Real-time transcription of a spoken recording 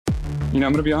I'm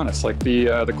going to be honest, like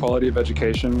the quality of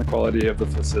education, the quality of the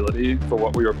facility for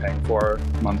what we were paying for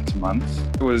month to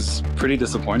month, it was pretty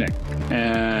disappointing.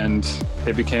 And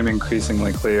it became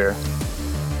increasingly clear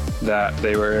that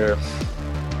they were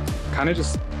kind of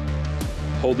just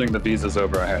holding the visas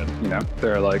over our head.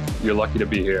 They're like, you're lucky to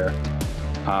be here.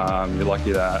 You're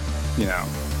lucky that,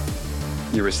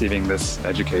 you're receiving this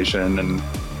education. And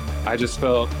I just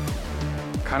felt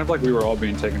kind of like we were all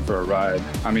being taken for a ride.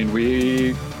 I mean,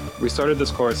 we started this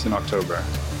course in October.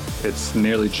 It's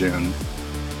nearly June,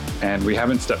 and we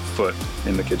haven't stepped foot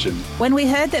in the kitchen. When we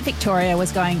heard that Victoria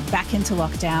was going back into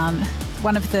lockdown,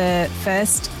 one of the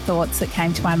first thoughts that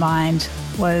came to my mind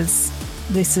was,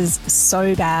 this is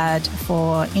so bad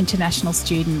for international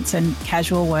students and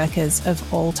casual workers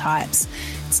of all types.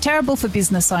 It's terrible for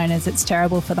business owners. It's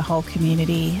terrible for the whole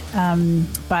community.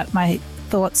 But my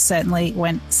thoughts certainly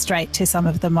went straight to some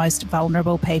of the most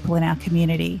vulnerable people in our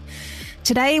community.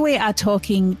 Today we are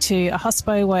talking to a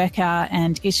hospo worker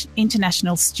and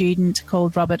international student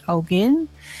called Robert Olguin.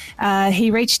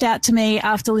 He reached out to me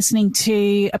after listening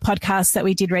to a podcast that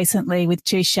we did recently with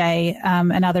Touche,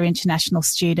 another international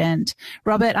student.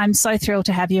 Robert, I'm so thrilled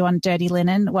to have you on Dirty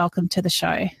Linen. Welcome to the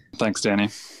show. Thanks, Danny.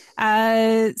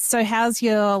 So how's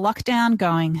your lockdown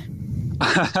going?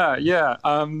 Yeah,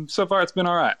 so far it's been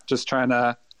all right. Just trying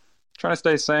to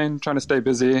stay sane, trying to stay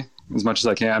busy as much as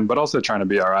I can, but also trying to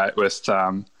be all right with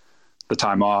the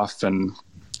time off and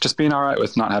just being all right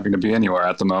with not having to be anywhere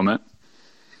at the moment.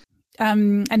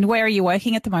 And where are you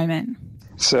working at the moment?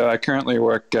 So I currently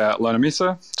work at Lona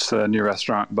Misa. It's a new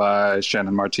restaurant by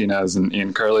Shannon Martinez and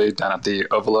Ian Curley down at the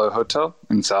Ovalo Hotel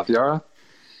in South Yarra.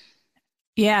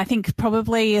 Yeah, I think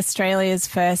probably Australia's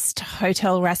first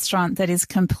hotel restaurant that is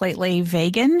completely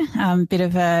vegan. Bit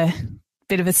of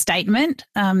a statement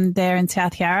there in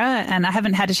South Yarra, and I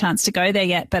haven't had a chance to go there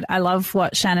yet, but I love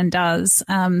what Shannon does.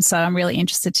 So I'm really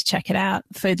interested to check it out.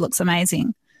 Food looks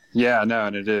amazing. Yeah, no,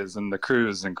 and it is. And the crew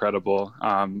is incredible.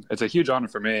 It's a huge honor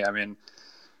for me. I mean,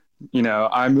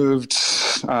 I moved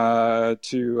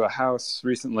to a house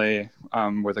recently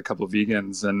with a couple of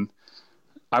vegans, and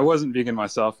I wasn't vegan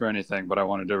myself or anything, but I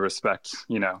wanted to respect,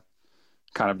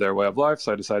 kind of their way of life.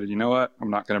 So I decided, you know what, I'm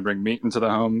not going to bring meat into the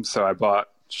home. So I bought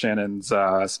Shannon's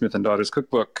Smith & Daughters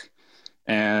cookbook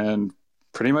and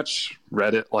pretty much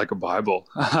read it like a Bible.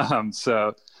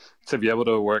 So to be able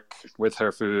to work with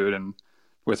her food and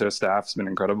with her staff has been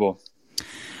incredible.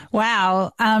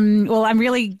 Wow. Well, I'm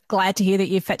really glad to hear that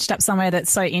you fetched up somewhere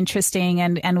that's so interesting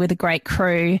and with a great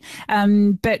crew.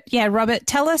 But yeah, Robert,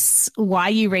 tell us why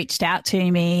you reached out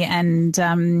to me and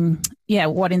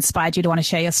what inspired you to want to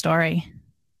share your story.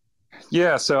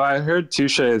 Yeah, so I heard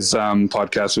Touche's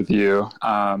podcast with you,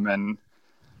 and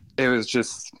it was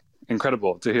just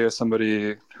incredible to hear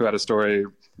somebody who had a story,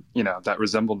 that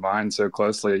resembled mine so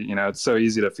closely. It's so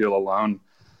easy to feel alone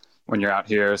when you're out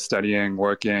here studying,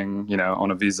 working,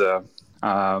 on a visa.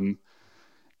 As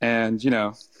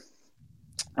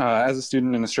a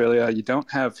student in Australia, you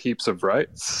don't have heaps of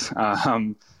rights,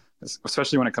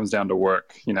 especially when it comes down to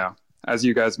work. As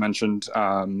you guys mentioned,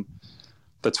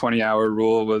 the 20-hour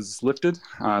rule was lifted.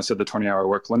 So the 20-hour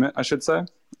work limit, I should say,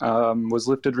 was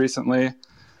lifted recently.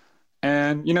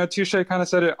 And, Touche kind of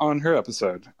said it on her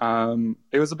episode.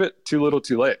 It was a bit too little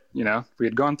too late. We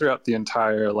had gone throughout the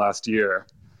entire last year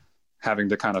having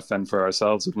to kind of fend for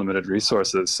ourselves with limited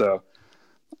resources. So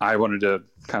I wanted to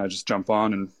kind of just jump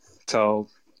on and tell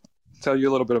you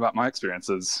a little bit about my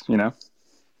experiences,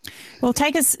 Well,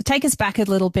 take us back a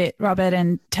little bit, Robert,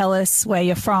 and tell us where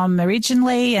you're from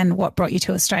originally and what brought you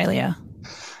to Australia.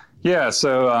 Yeah,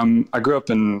 so I grew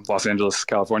up in Los Angeles,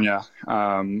 California.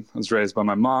 I was raised by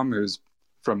my mom, who's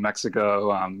from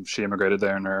Mexico. She immigrated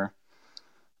there in her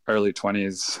early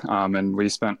 20s, and we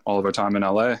spent all of our time in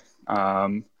LA.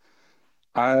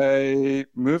 I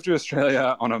moved to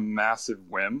Australia on a massive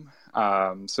whim.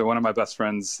 So one of my best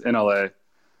friends in LA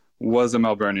was a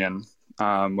Melburnian.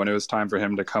 When it was time for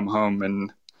him to come home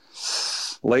in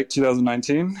late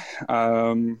 2019,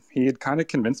 he had kind of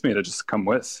convinced me to just come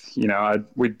with.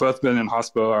 We'd both been in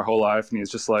hospo our whole life, and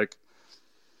he's just like,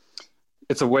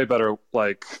 it's a way better,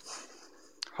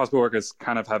 hospo workers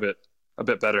kind of have it a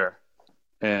bit better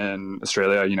in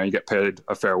Australia. You get paid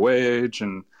a fair wage,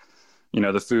 and,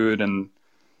 the food and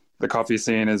the coffee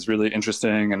scene is really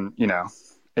interesting. And,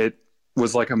 it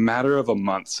was like a matter of a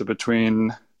month. So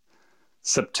between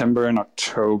September and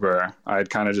October, I'd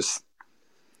kind of just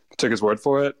took his word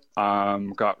for it,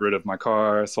 got rid of my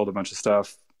car, sold a bunch of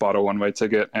stuff, bought a one-way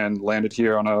ticket, and landed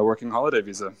here on a working holiday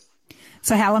visa.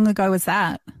 So how long ago was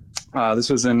that?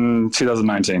 This was in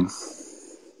 2019.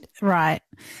 Right.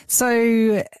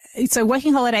 So so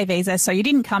working holiday visa. So you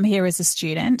didn't come here as a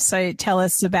student. So tell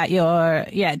us about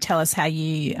tell us how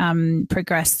you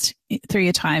progressed through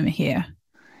your time here.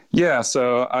 Yeah,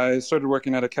 so I started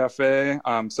working at a cafe.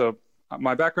 So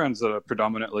my background's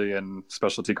predominantly in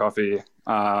specialty coffee.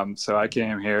 So I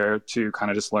came here to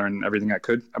kind of just learn everything I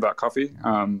could about coffee.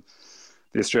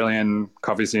 The Australian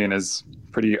coffee scene is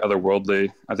pretty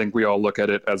otherworldly. I think we all look at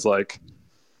it as like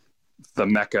the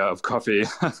mecca of coffee.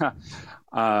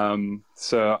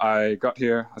 So I got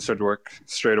here, I started work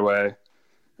straight away,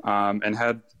 and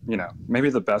had, maybe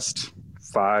the best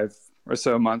 5 or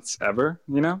so months ever,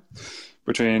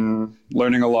 between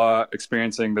learning a lot,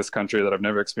 experiencing this country that I've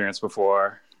never experienced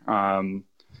before, and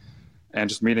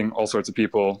just meeting all sorts of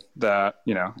people that,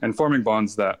 and forming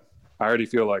bonds that I already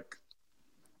feel like,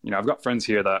 I've got friends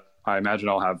here that I imagine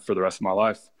I'll have for the rest of my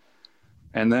life.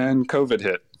 And then COVID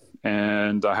hit,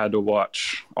 and I had to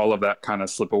watch all of that kind of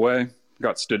slip away.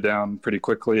 Got stood down pretty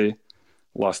quickly,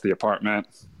 lost the apartment,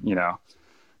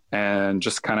 and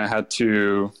just kind of had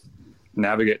to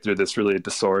navigate through this really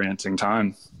disorienting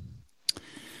time.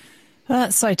 Well,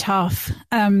 that's so tough.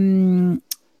 I mean,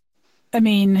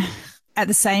 at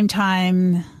the same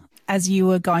time as you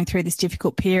were going through this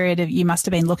difficult period, you must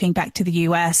have been looking back to the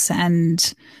US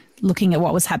and looking at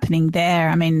what was happening there.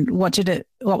 I mean, what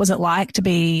was it like to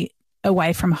be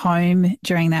away from home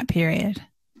during that period?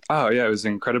 Oh yeah, it was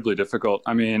incredibly difficult.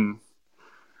 I mean,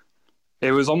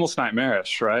 it was almost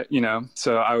nightmarish, right?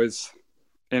 So I was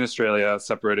in Australia,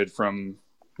 separated from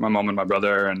my mom and my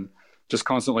brother, and just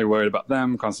constantly worried about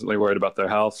them, constantly worried about their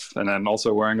health, and then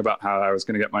also worrying about how I was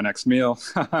going to get my next meal.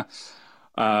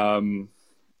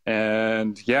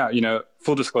 And yeah,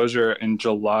 full disclosure, in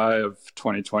July of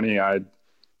 2020, I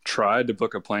tried to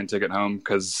book a plane ticket home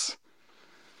because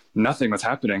nothing was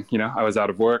happening. I was out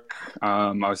of work.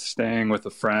 I was staying with a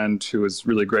friend who was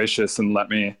really gracious and let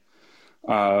me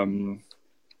kind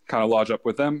of lodge up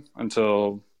with them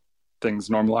until things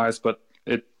normalized. But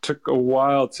it took a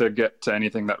while to get to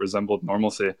anything that resembled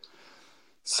normalcy.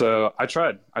 So I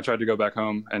tried to go back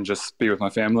home and just be with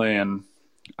my family. And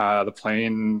the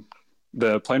plane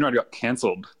ride got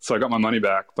canceled. So I got my money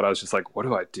back, but I was just like, what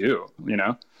do I do?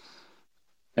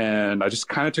 And I just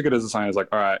kind of took it as a sign. I was like,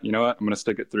 all right, you know what? I'm going to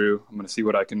stick it through. I'm going to see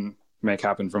what I can make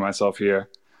happen for myself here.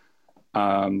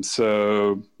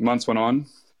 So months went on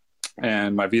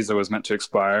and my visa was meant to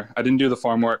expire. I didn't do the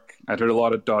farm work. I'd heard a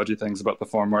lot of dodgy things about the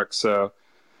farm work. So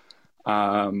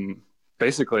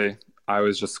basically, I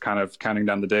was just kind of counting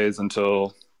down the days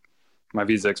until my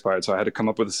visa expired. So I had to come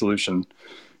up with a solution.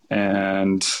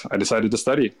 And I decided to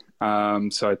study.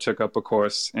 So I took up a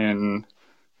course in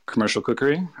commercial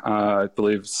cookery, I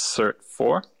believe Cert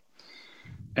 4.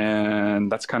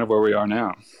 And that's kind of where we are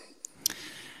now.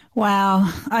 Wow.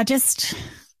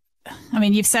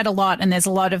 You've said a lot and there's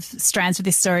a lot of strands of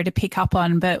this story to pick up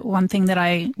on. But one thing that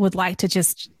I would like to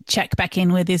just check back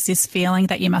in with is this feeling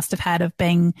that you must have had of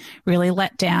being really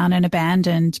let down and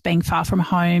abandoned, being far from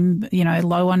home,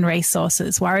 low on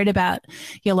resources, worried about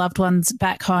your loved ones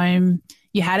back home.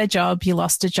 You had a job, you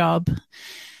lost a job.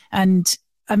 And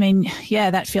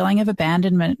that feeling of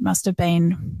abandonment must have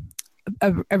been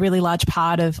a really large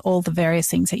part of all the various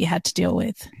things that you had to deal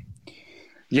with.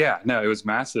 Yeah, no, it was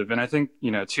massive. And I think,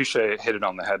 Touche hit it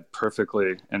on the head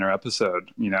perfectly in her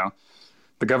episode.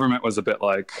 The government was a bit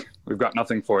like, we've got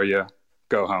nothing for you,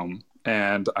 go home.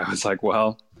 And I was like,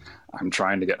 well, I'm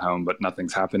trying to get home, but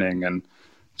nothing's happening. And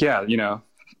yeah,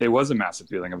 it was a massive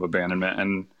feeling of abandonment.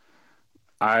 And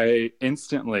I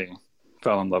instantly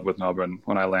fell in love with Melbourne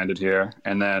when I landed here.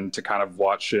 And then to kind of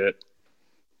watch it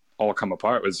all come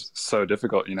apart was so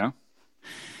difficult,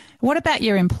 What about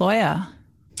your employer?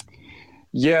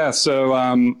 Yeah, so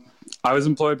I was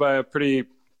employed by a pretty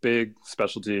big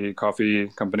specialty coffee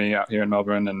company out here in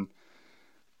Melbourne.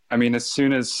 And as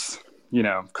soon as,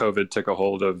 COVID took a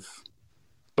hold of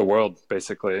the world,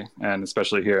 basically, and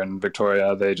especially here in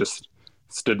Victoria, they just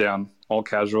stood down all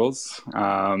casuals.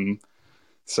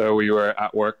 So we were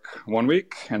at work one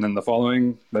week, and then the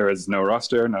following, there was no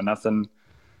roster, no nothing.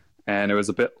 And it was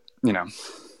a bit,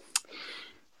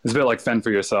 like fend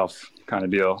for yourself kind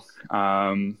of deal.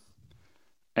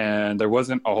 And there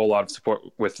wasn't a whole lot of support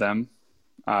with them,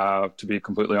 to be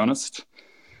completely honest.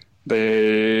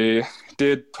 They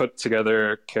did put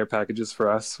together care packages for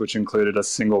us, which included a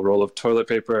single roll of toilet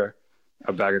paper,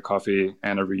 a bag of coffee,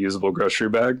 and a reusable grocery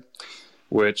bag,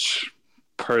 which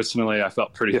personally I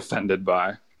felt pretty offended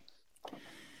by.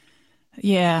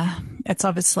 Yeah, it's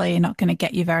obviously not going to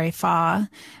get you very far.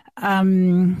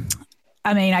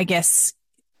 I guess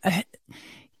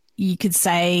you could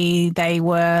say they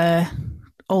were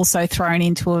also thrown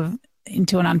into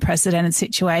into an unprecedented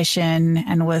situation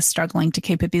and were struggling to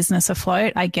keep a business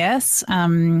afloat, I guess.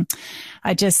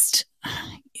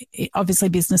 Obviously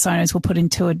business owners were put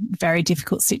into a very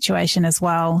difficult situation as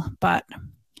well. But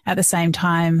at the same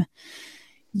time,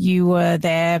 you were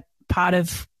there, part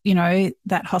of,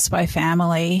 that hospo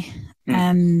family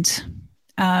and,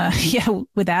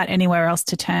 without anywhere else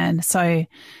to turn. So,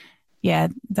 yeah,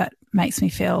 that makes me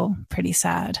feel pretty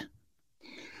sad.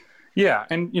 Yeah.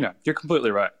 And, you're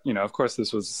completely right. Of course,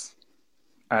 this was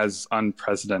as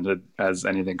unprecedented as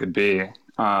anything could be.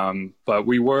 But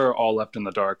we were all left in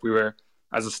the dark. We were,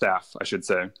 as a staff, I should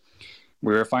say,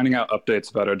 we were finding out updates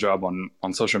about our job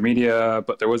on social media,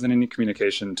 but there wasn't any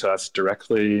communication to us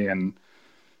directly. And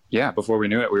yeah, before we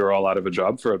knew it, we were all out of a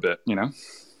job for a bit,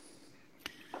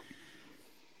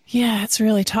 Yeah, it's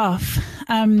really tough.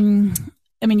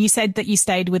 You said that you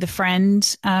stayed with a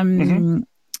friend.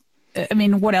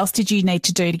 What else did you need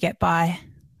to do to get by?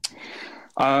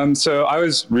 So I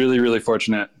was really, really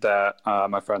fortunate that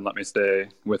my friend let me stay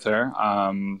with her.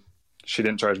 She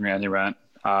didn't charge me any rent.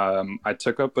 I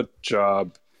took up a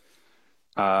job,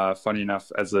 funny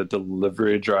enough, as a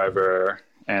delivery driver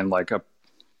and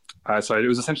so it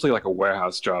was essentially like a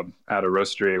warehouse job at a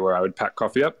roastery where I would pack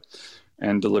coffee up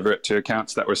and deliver it to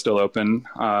accounts that were still open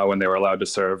when they were allowed to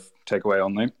serve takeaway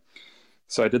only.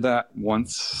 So I did that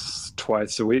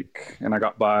twice a week, and I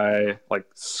got by,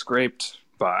 scraped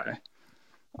by.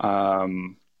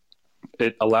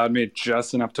 It allowed me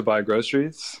just enough to buy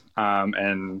groceries,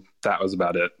 and that was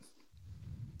about it.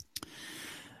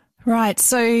 Right.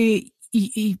 So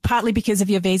you, partly because of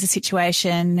your visa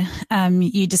situation,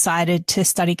 you decided to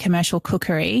study commercial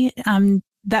cookery.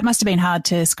 That must have been hard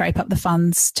to scrape up the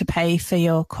funds to pay for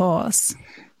your course.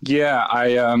 Yeah,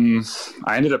 I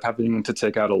ended up having to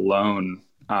take out a loan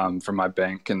from my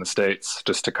bank in the States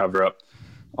just to cover up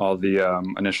all the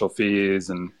initial fees.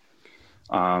 And,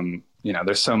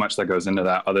 there's so much that goes into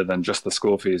that other than just the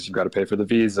school fees. You've got to pay for the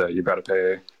visa. You've got to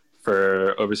pay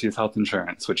for overseas health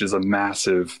insurance, which is a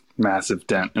massive, massive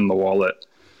dent in the wallet.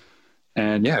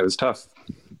 And yeah, it was tough.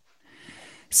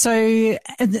 So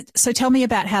tell me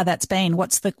about how that's been.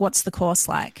 What's the course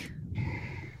like?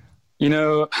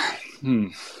 I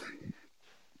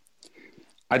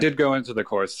did go into the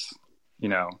course,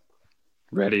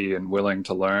 ready and willing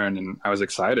to learn, and I was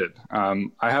excited. I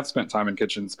have spent time in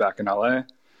kitchens back in LA.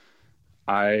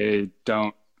 I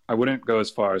wouldn't go as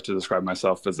far as to describe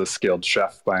myself as a skilled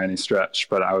chef by any stretch,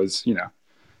 but I was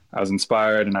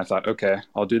inspired, and I thought, okay,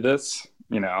 I'll do this.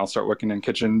 I'll start working in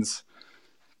kitchens,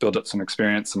 build up some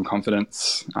experience, some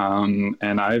confidence.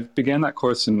 And I began that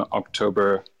course in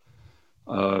October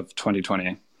of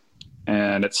 2020.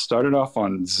 And it started off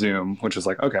on Zoom, which was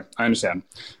like, okay, I understand.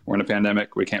 We're in a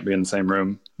pandemic. We can't be in the same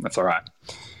room. That's all right.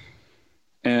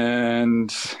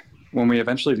 And when we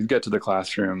eventually did get to the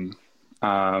classroom,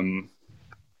 I'm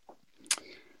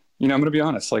going to be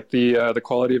honest, the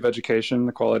quality of education,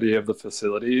 the quality of the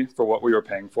facility for what we were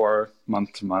paying for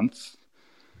month to month,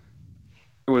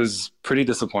 it was pretty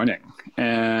disappointing.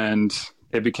 And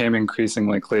it became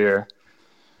increasingly clear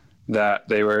that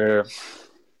they were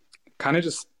kind of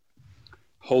just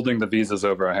holding the visas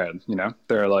over our head.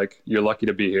 They're like, you're lucky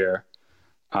to be here.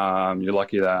 You're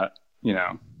lucky that,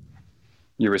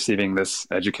 you're receiving this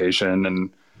education, and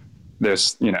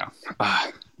there's a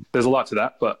lot to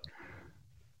that, but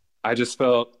I just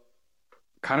felt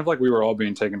kind of like we were all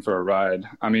being taken for a ride.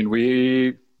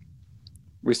 We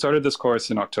started this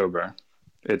course in October.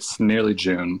 It's nearly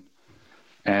June,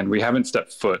 and we haven't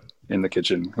stepped foot in the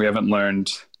kitchen. We haven't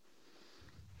learned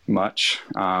much.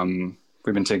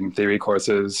 We've been taking theory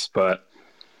courses, but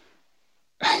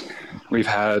we've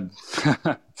had,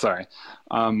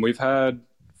 we've had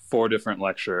 4 different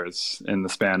lecturers in the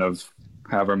span of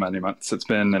however many months it's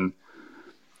been. And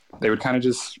they would kind of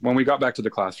just, when we got back to the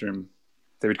classroom,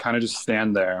 they would kind of just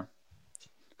stand there,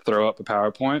 throw up a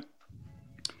PowerPoint,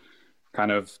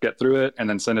 kind of get through it, and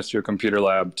then send us to a computer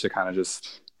lab to kind of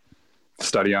just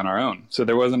study on our own. So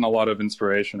there wasn't a lot of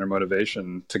inspiration or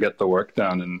motivation to get the work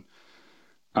done. And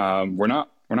we're not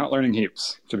learning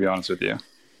heaps, to be honest with you.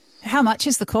 How much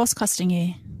is the course costing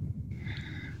you?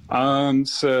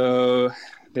 So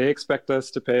they expect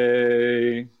us to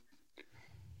pay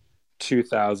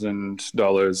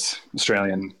 $2,000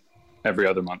 Australian every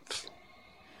other month.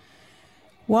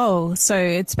 Whoa. So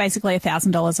it's basically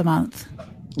 $1,000 a month.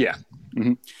 Yeah.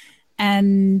 Mm-hmm.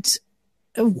 And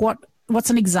what's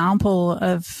an example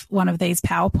of one of these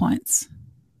PowerPoints?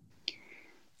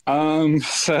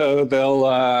 So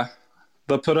they'll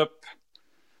put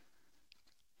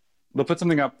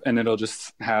something up, and it'll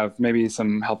just have maybe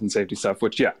some health and safety stuff,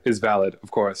 which is valid,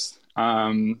 of course.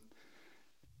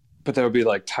 but there will be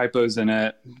like typos in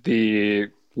it. The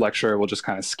lecturer will just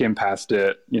kind of skim past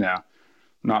it,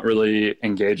 not really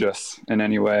engage us in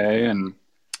any way. And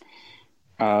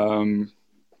um,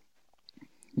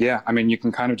 yeah, I mean, you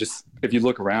can kind of just, if you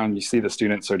look around, you see the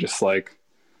students are just like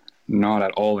not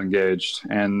at all engaged.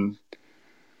 And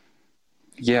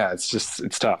yeah,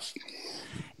 it's tough.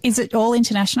 Is it all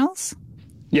internationals?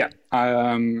 Yeah.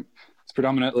 It's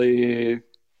predominantly,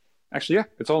 actually, yeah,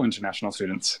 it's all international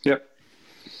students. Yep.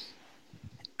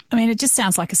 I mean, it just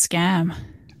sounds like a scam.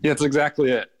 Yeah, that's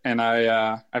exactly it. And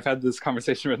I've had this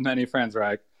conversation with many friends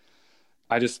where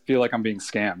I just feel like I'm being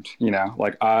scammed,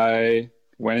 like I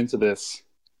went into this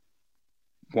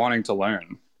wanting to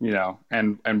learn,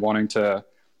 and wanting to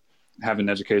have an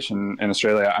education in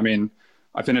Australia. I mean,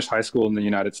 I finished high school in the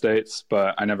United States,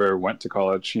 but I never went to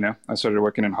college. I started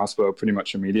working in hospital pretty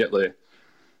much immediately.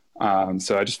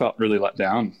 So I just felt really let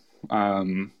down,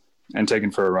 and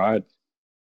taken for a ride.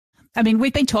 I mean,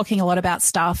 we've been talking a lot about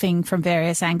staffing from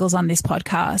various angles on this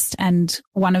podcast. And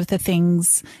one of the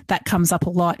things that comes up a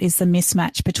lot is the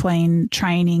mismatch between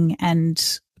training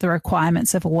and the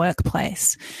requirements of a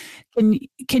workplace.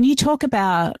 Can you talk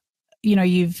about,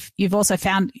 you've also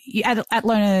found at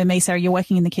Lona Mesa, you're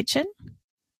working in the kitchen?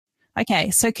 Okay.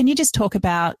 So can you just talk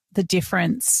about the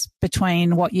difference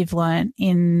between what you've learned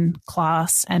in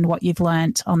class and what you've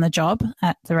learned on the job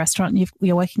at the restaurant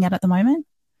you're working at the moment?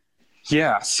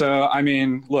 Yeah. So, I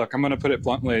mean, look, I'm going to put it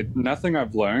bluntly. Nothing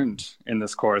I've learned in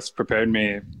this course prepared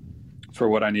me for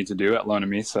what I need to do at Lona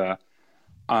Mesa.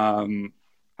 I'm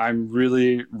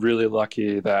really, really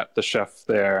lucky that the chef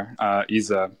there,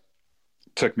 Isa,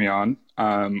 took me on.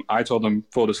 I told him,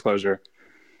 full disclosure,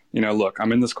 look,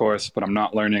 I'm in this course, but I'm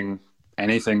not learning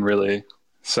anything really.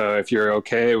 So if you're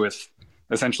okay with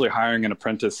essentially hiring an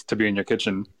apprentice to be in your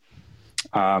kitchen,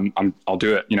 I'll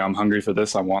do it. I'm hungry for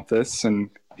this. I want this. And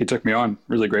he took me on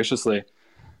really graciously.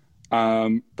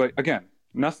 But again,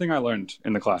 nothing I learned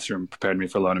in the classroom prepared me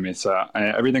for Lona Mesa.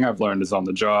 Everything I've learned is on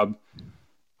the job.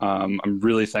 I'm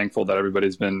really thankful that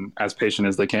everybody's been as patient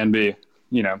as they can be,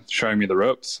 showing me the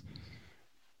ropes.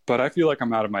 But I feel like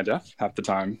I'm out of my depth half the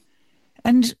time.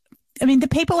 And I mean, the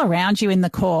people around you in the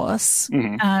course,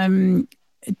 Mm-hmm.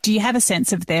 Do you have a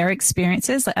sense of their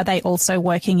experiences? Are they also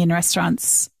working in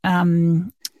restaurants,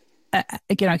 concurrent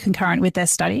with their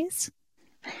studies?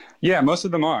 Yeah, most of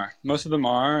them are. Most of them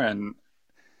are, and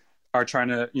are trying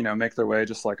to, make their way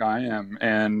just like I am.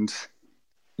 And,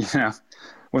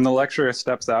 when the lecturer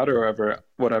steps out or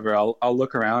whatever, I'll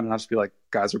look around and I'll just be like,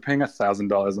 guys, we're paying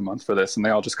 $1,000 a month for this. And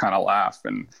they all just kind of laugh.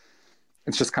 And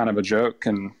it's just kind of a joke.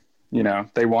 And,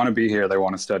 they want to be here. They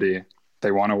want to study.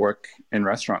 They want to work in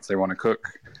restaurants. They want to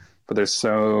cook. But there's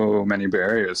so many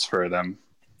barriers for them.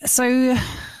 So,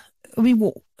 I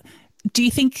mean, do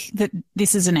you think that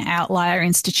this is an outlier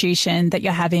institution, that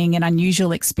you're having an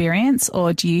unusual experience,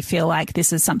 or do you feel like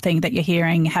this is something that you're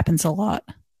hearing happens a lot?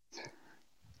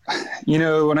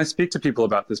 When I speak to people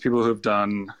about this, people who've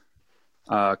done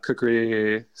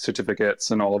cookery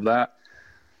certificates and all of that,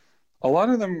 a lot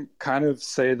of them kind of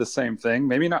say the same thing,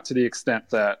 maybe not to the extent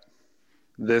that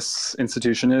this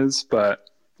institution is, but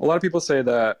a lot of people say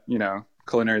that,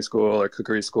 culinary school or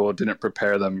cookery school didn't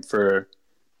prepare them for,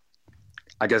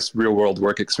 I guess, real world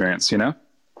work experience,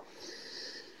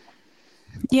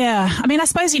 Yeah. I mean, I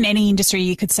suppose in any industry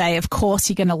you could say, of course,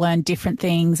 you're going to learn different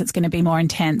things. It's going to be more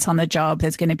intense on the job.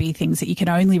 There's going to be things that you can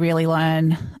only really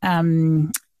learn,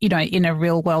 in a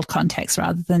real world context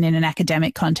rather than in an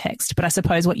academic context. But I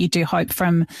suppose what you do hope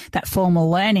from that formal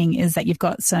learning is that you've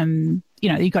got some,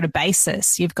 you've got a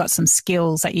basis, you've got some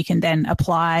skills that you can then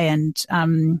apply and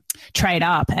trade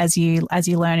up as you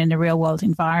learn in a real world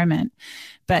environment.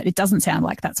 But it doesn't sound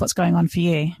like that's what's going on for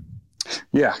you.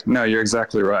 Yeah, no, you're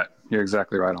exactly right. You're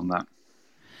exactly right on that.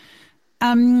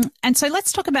 And so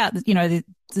let's talk about,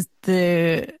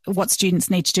 the what students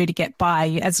need to do to get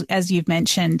by. As you've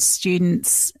mentioned,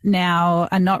 students now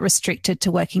are not restricted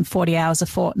to working 40 hours a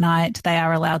fortnight. They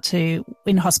are allowed to,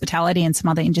 in hospitality and some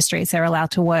other industries, they're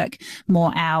allowed to work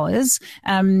more hours.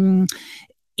 In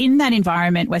that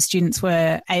environment where students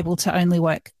were able to only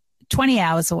work 20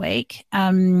 hours a week,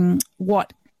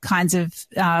 what kinds of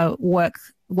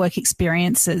work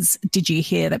experiences did you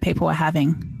hear that people were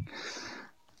having?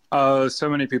 So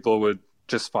many people would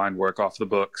just find work off the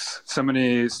books. So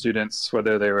many students,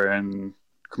 whether they were in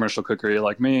commercial cookery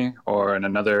like me or in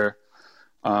another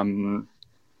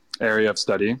area of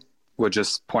study, would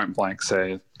just point blank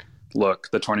say, look,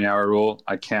 the 20-hour rule,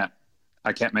 I can't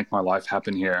make my life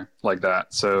happen here like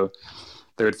that. So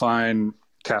they would find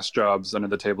cash jobs, under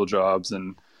the table jobs.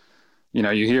 And,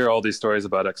 you hear all these stories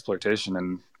about exploitation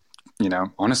and,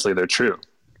 honestly, they're true.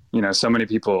 So many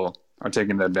people are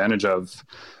taken advantage of,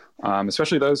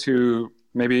 especially those who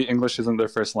maybe English isn't their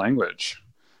first language.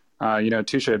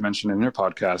 Touche had mentioned in her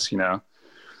podcast,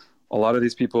 a lot of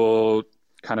these people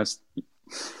kind of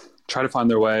try to find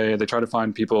their way. They try to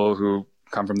find people who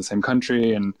come from the same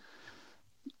country, and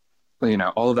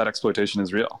all of that exploitation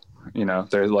is real.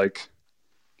 They're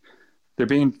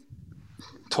being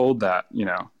told that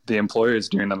the employer is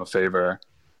doing them a favor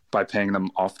by paying them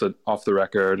off the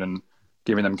record and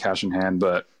giving them cash in hand,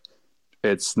 but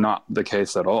it's not the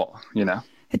case at all.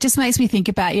 It just makes me think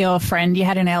about your friend you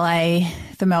had in LA,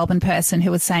 the Melbourne person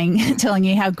who was telling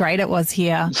you how great it was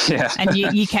here. Yeah. And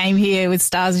you came here with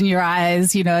stars in your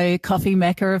eyes, coffee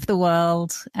mecca of the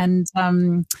world. And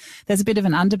there's a bit of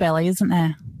an underbelly, isn't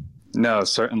there? No,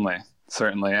 certainly.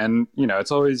 And,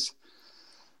 it's always,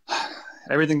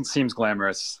 everything seems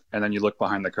glamorous. And then you look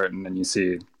behind the curtain and you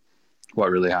see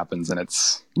what really happens. And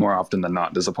it's more often than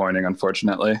not disappointing,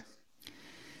 unfortunately.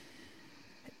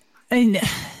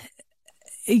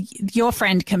 Your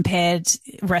friend compared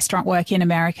restaurant work in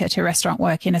America to restaurant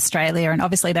work in Australia. And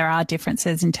obviously there are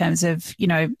differences in terms of,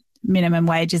 minimum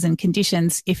wages and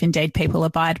conditions, if indeed people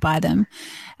abide by them.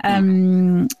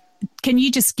 Can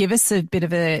you just give us a bit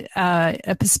of a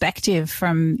perspective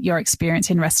from your experience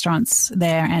in restaurants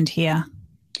there and here?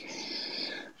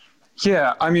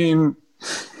 Yeah, I mean,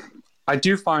 I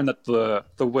do find that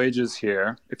the wages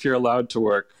here, if you're allowed to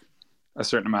work a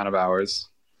certain amount of hours,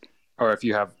 or if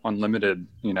you have unlimited,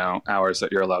 hours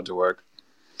that you're allowed to work,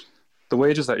 the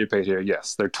wages that you pay here,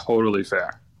 yes, they're totally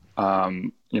fair.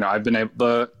 I've been able,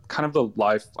 the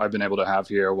life I've been able to have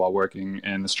here while working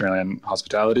in Australian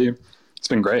hospitality, it's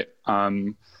been great.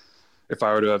 If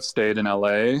I were to have stayed in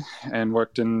LA and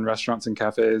worked in restaurants and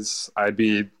cafes, I'd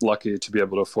be lucky to be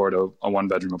able to afford a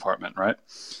one-bedroom apartment, right?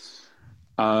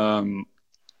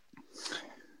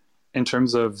 In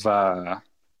terms of, I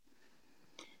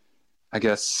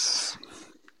guess,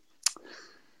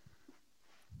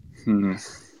 in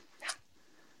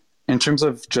terms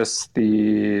of just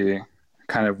the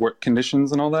kind of work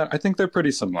conditions and all that, I think they're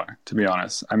pretty similar, to be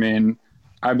honest. I mean,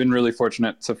 I've been really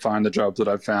fortunate to find the jobs that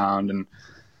I've found, and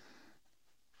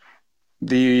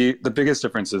the biggest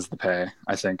difference is the pay,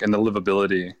 I think, and the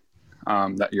livability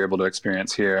that you're able to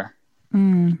experience here.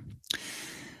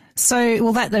 So,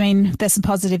 well, there's some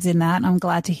positives in that. I'm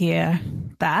glad to hear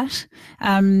that.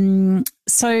 What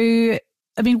are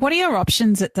your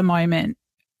options at the moment,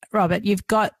 Robert? You're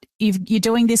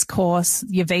doing this course.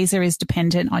 Your visa is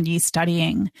dependent on you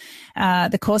studying.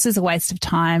 The course is a waste of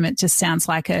time. It just sounds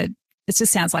like a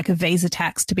visa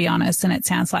tax, to be honest, and it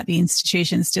sounds like the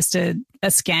institution's just a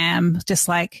scam, just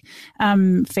like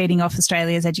feeding off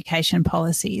Australia's education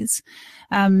policies.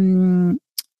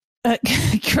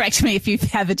 Correct me if you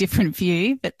have a different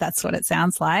view, but that's what it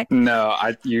sounds like. No,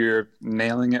 you're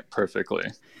nailing it perfectly.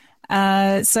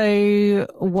 So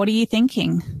what are you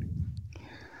thinking?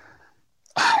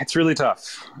 It's really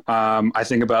tough. I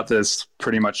think about this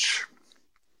pretty much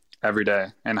every day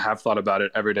and have thought about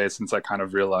it every day since I kind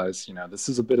of realized, this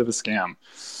is a bit of a scam.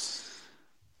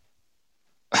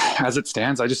 As it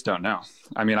stands, I just don't know.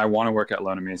 I mean, I want to work at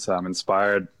Lona Mesa. I'm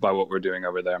inspired by what we're doing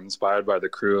over there. I'm inspired by the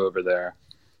crew over there.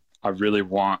 I really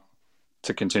want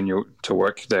to continue to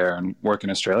work there and work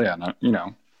in Australia.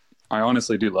 And, I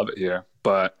honestly do love it here,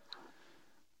 but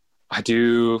I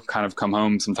do kind of come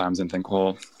home sometimes and think,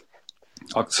 well,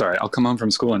 I'll come home from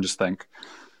school and just think,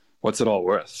 what's it all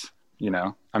worth?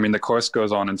 I mean, the course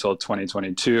goes on until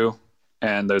 2022,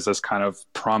 and there's this kind of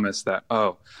promise that,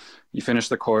 you finish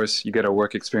the course, you get a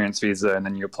work experience visa, and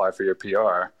then you apply for your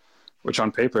PR, which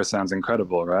on paper sounds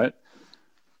incredible, right?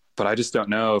 But I just don't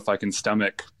know if I can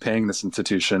stomach paying this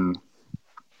institution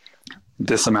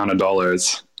this amount of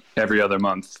dollars every other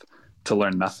month to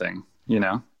learn nothing,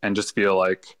 and just feel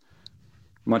like,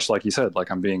 much like you said,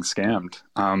 like I'm being scammed.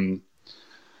 I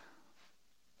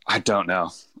don't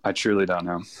know. I truly don't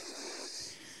know.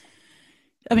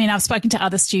 I mean, I've spoken to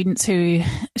other students who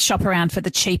shop around for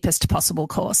the cheapest possible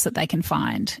course that they can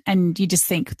find. And you just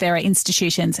think there are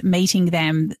institutions meeting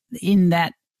them in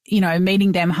that,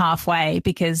 meeting them halfway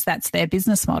because that's their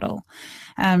business model.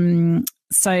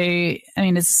 So, I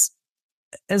mean, as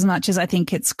much as I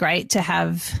think it's great to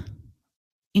have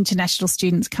international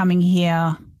students coming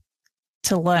here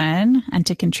to learn and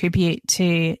to contribute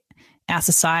to our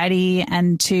society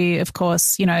and to, of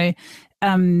course,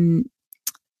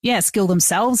 skill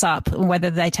themselves up, whether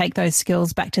they take those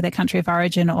skills back to their country of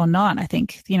origin or not. I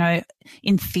think,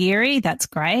 in theory, that's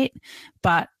great,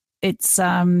 but it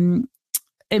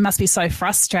must be so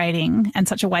frustrating and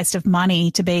such a waste of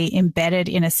money to be embedded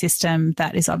in a system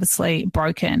that is obviously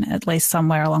broken, at least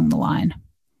somewhere along the line.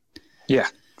 Yeah,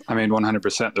 I mean,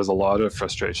 100%. There's a lot of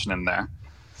frustration in there,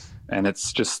 and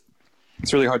it's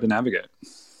really hard to navigate.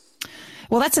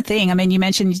 Well, that's the thing. I mean, you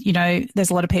mentioned, there's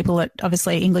a lot of people that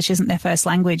obviously English isn't their first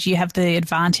language. You have the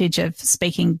advantage of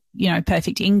speaking,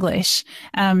 perfect English,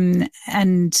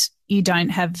 and you don't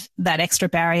have that extra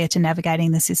barrier to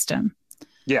navigating the system.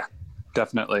 Yeah,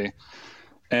 definitely.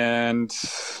 And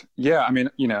yeah, I mean,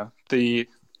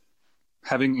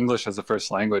 having English as a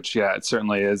first language, yeah, it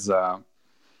certainly is,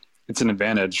 it's an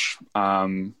advantage.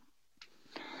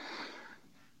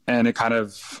 And it kind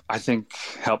of, I think,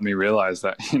 helped me realize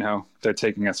that, they're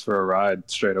taking us for a ride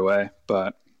straight away.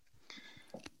 But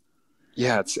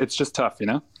yeah, it's just tough,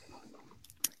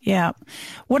 Yeah.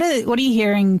 What are you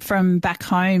hearing from back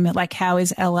home? Like, how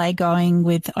is LA going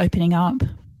with opening up?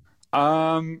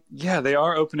 Yeah, they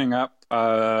are opening up.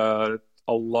 A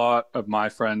lot of my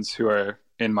friends who are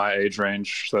in my age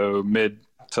range, so mid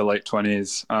to late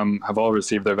 20s, have all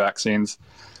received their vaccines.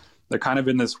 They're kind of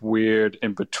in this weird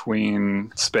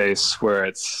in-between space where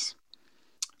it's,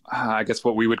 I guess,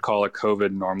 what we would call a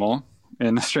COVID normal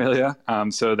in Australia.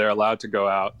 So they're allowed to go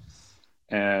out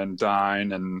and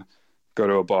dine and go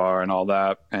to a bar and all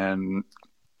that. And,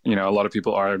 a lot of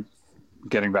people are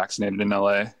getting vaccinated in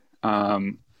LA.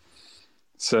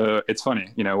 So it's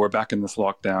funny, we're back in this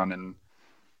lockdown and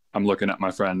I'm looking at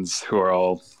my friends who are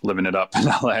all living it up in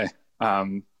LA.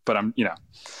 But I'm,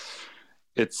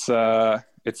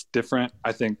 it's different.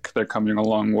 I think they're coming a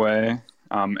long way.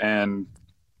 And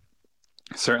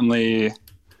certainly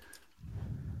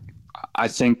I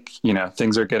think,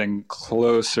 things are getting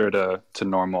closer to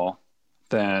normal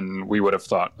than we would have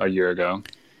thought a year ago.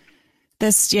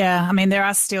 There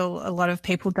are still a lot of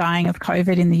people dying of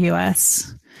COVID in the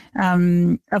US.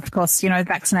 Of course,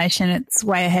 vaccination, it's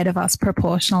way ahead of us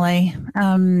proportionally.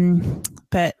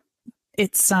 But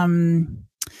it's, I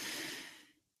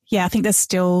think there's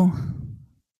still,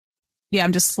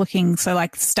 I'm just looking. So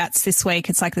like stats this week,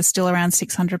 it's like there's still around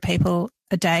 600 people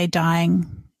a day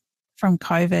dying from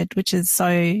COVID, which is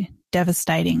so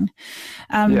devastating.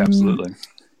 Yeah, absolutely.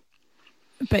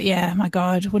 But yeah, my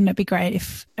God, wouldn't it be great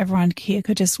if everyone here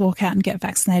could just walk out and get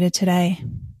vaccinated today?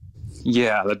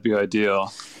 Yeah, that'd be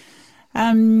ideal.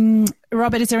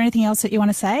 Robert, is there anything else that you want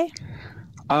to say?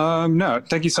 No,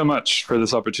 thank you so much for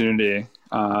this opportunity.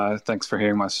 Thanks for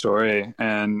hearing my story.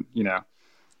 And,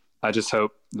 I just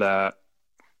hope that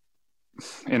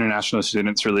international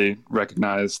students really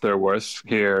recognize their worth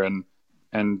here and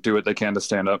do what they can to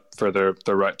stand up for their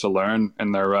right to learn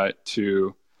and their right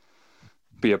to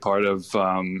be a part of,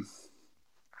 the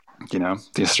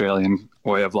Australian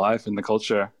way of life and the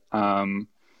culture.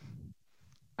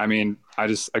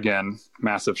 Again,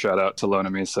 massive shout out to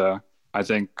Lona Mesa. I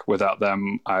think without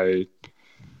them, I'd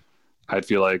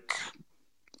feel like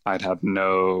I'd have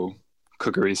no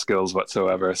cookery skills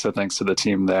whatsoever. So thanks to the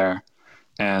team there.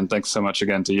 And thanks so much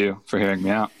again to you for hearing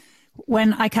me out.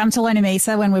 When I come to Lona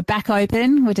Mesa, when we're back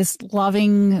open, we're just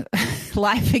loving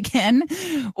life again.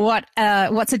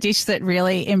 What's a dish that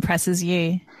really impresses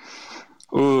you?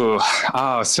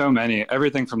 So many.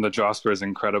 Everything from the Josper is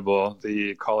incredible.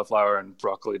 The cauliflower and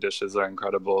broccoli dishes are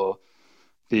incredible.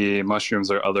 The mushrooms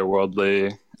are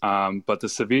otherworldly. But the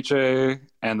ceviche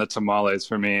and the tamales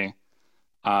for me,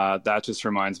 that just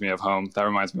reminds me of home. That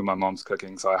reminds me of my mom's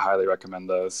cooking, so I highly recommend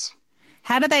those.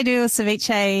 How do they do a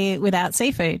ceviche without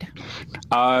seafood?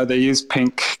 They use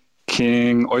Pink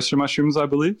King oyster mushrooms, I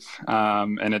believe,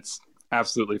 and it's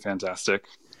absolutely fantastic.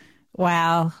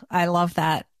 Wow, I love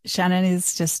that. Shannon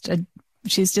is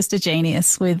she's just a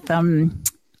genius with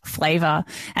flavor,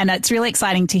 and it's really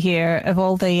exciting to hear of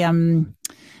all the.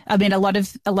 A lot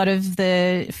of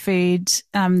the food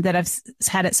that I've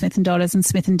had at Smith and Daughters and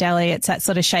Smith and Deli, it's that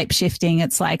sort of shape shifting.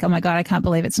 It's like, oh my God, I can't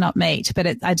believe it's not meat.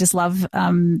 But I just love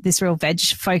this real veg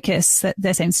focus that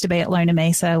there seems to be at Lona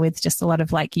Mesa, with just a lot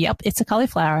of like, yep, it's a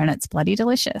cauliflower and it's bloody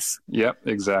delicious. Yep,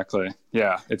 exactly.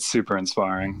 Yeah, it's super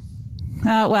inspiring.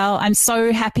 Well, I'm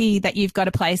so happy that you've got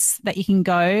a place that you can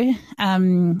go,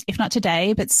 if not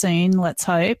today, but soon, let's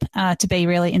hope, to be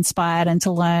really inspired and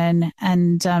to learn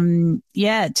and,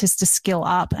 just to skill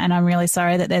up. And I'm really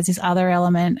sorry that there's this other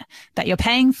element that you're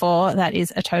paying for that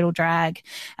is a total drag.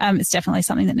 It's definitely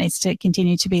something that needs to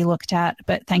continue to be looked at.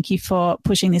 But thank you for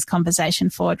pushing this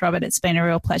conversation forward, Robert. It's been a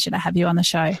real pleasure to have you on the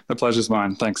show. The pleasure's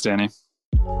mine. Thanks, Danny.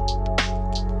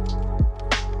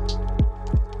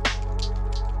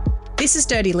 This is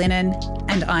Dirty Linen,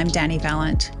 and I'm Danny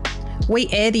Vallant. We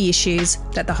air the issues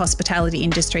that the hospitality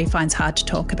industry finds hard to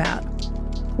talk about.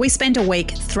 We spend a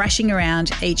week thrashing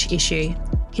around each issue,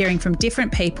 hearing from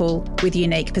different people with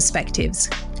unique perspectives.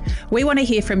 We want to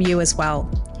hear from you as well.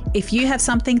 If you have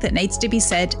something that needs to be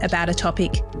said about a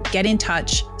topic, get in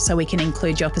touch so we can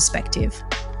include your perspective.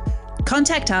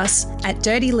 Contact us at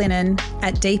dirtylinenat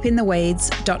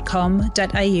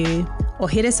deepintheweeds.com.au or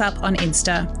hit us up on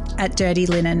Insta at Dirty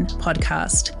Linen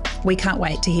Podcast. We can't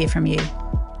wait to hear from you.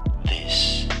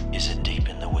 This